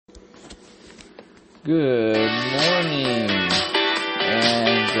Good morning,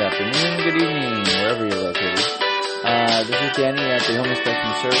 and good afternoon, good evening, wherever you're located. This is Danny at the Home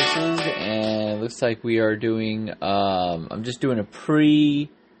Inspection Services, and it looks like we are doing, I'm just doing a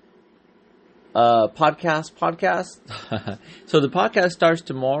podcast. So the podcast starts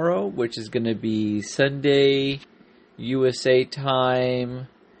tomorrow, which is going to be Sunday, USA time,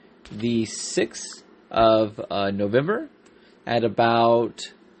 the 6th of November, at about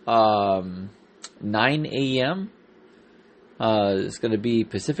 9 a.m. It's going to be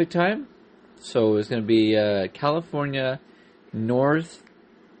Pacific time. So it's going to be California North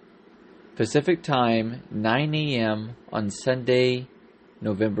Pacific time, 9 a.m. on Sunday,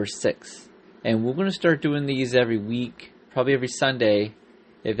 November 6th. And we're going to start doing these every week, probably every Sunday,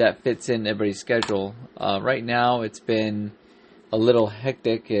 if that fits in everybody's schedule. Right now, it's been a little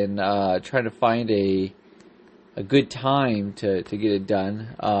hectic and trying to find a good time to get it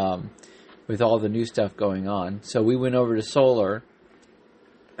done. With all the new stuff going on. So we went over to solar,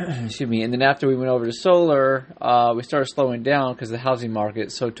 excuse me, and then after we went over to solar, we started slowing down because of the housing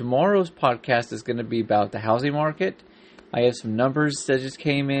market. So tomorrow's podcast is going to be about the housing market. I have some numbers that just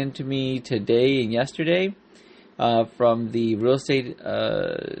came in to me today and yesterday from the real estate,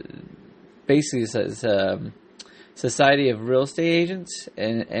 basically it says Society of Real Estate Agents,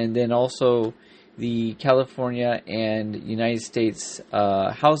 and then also the California and United States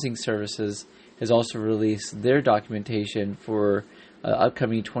Housing Services has also released their documentation for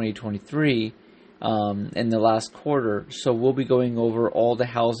upcoming 2023 in the last quarter. So we'll be going over all the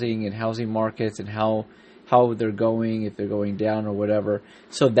housing and housing markets and how they're going, if they're going down or whatever.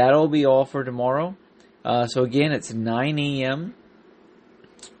 So that'll be all for tomorrow. So again, it's 9 a.m.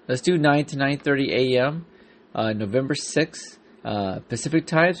 Let's do 9 to 9:30 a.m. November 6th Pacific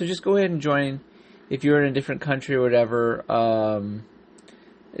time. So just go ahead and join. If you're in a different country or whatever,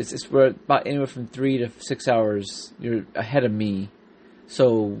 it's about anywhere from 3 to 6 hours. You're ahead of me.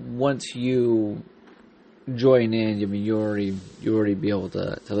 So once you join in, I mean, you already be able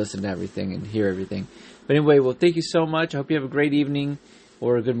to listen to everything and hear everything. But anyway, well, thank you so much. I hope you have a great evening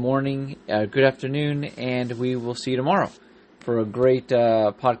or a good morning, good afternoon, and we will see you tomorrow for a great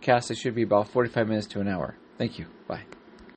podcast. It should be about 45 minutes to an hour. Thank you. Bye.